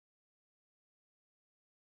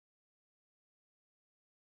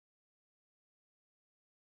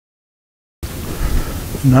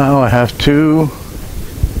Now I have to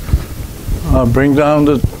bring down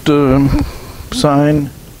the sign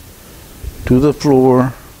to the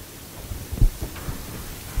floor.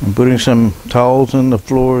 I'm putting some towels on the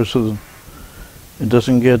floor so it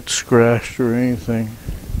doesn't get scratched or anything.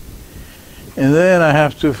 And then I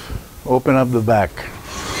have to open up the back.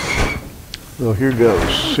 So here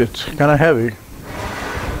goes. It's kind of heavy.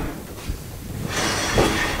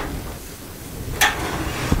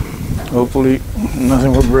 Hopefully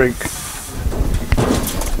nothing will break.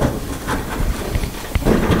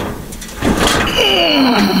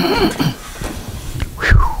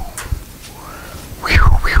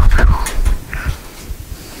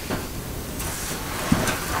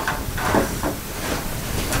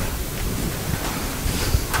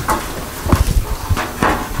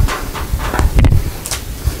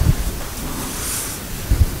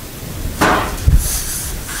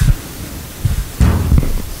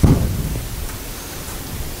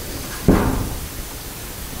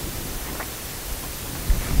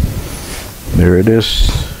 There it is.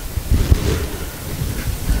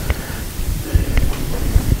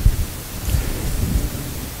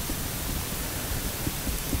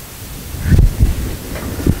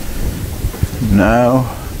 Now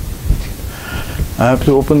I have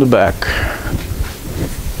to open the back.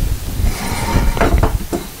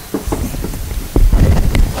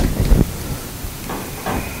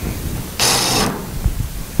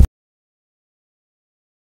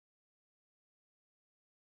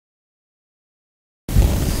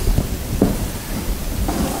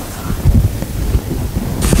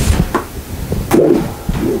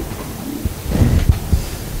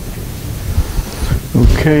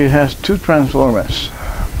 Okay, it has two transformers.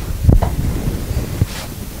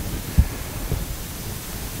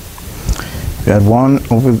 We had one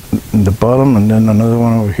over the bottom and then another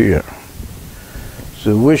one over here.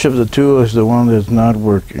 So which of the two is the one that's not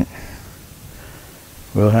working?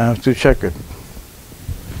 We'll have to check it.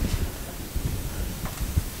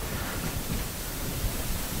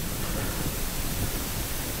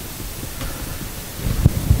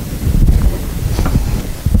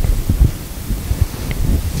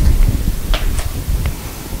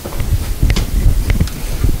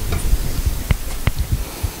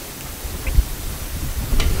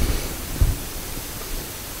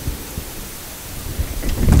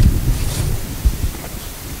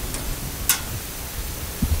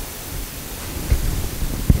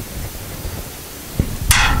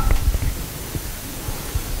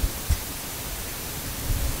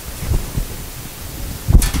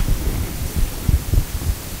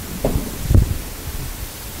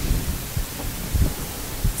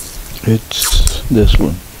 It's this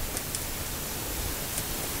one.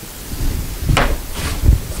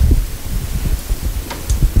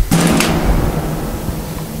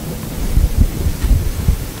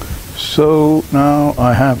 So now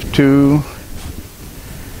I have to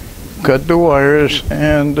cut the wires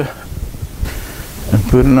and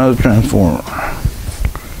put another transformer.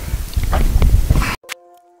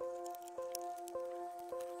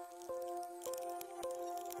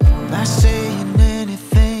 Not saying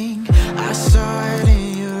anything, I saw it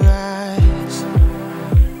in your eyes.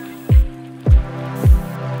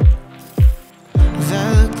 That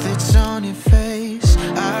look that's on your face,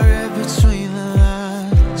 I read between the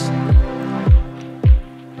lines.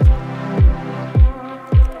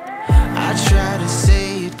 I try to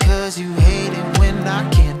say it 'cause you hate it when I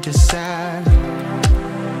can't decide.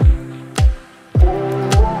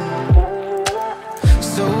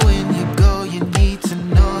 So when you go, you need to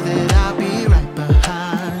know that I'll be right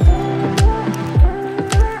behind.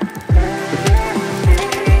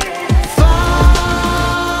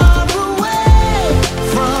 Far away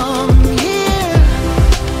from here,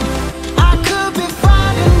 I could be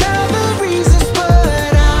finding other reasons,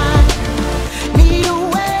 but I need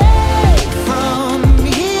away from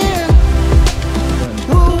here,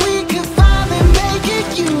 where we can finally make it,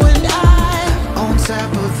 you and I. On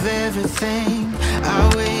top of everything, I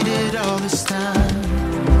waited all this time.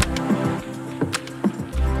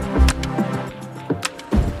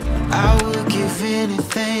 I would give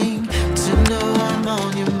anything to know I'm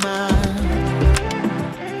on your mind.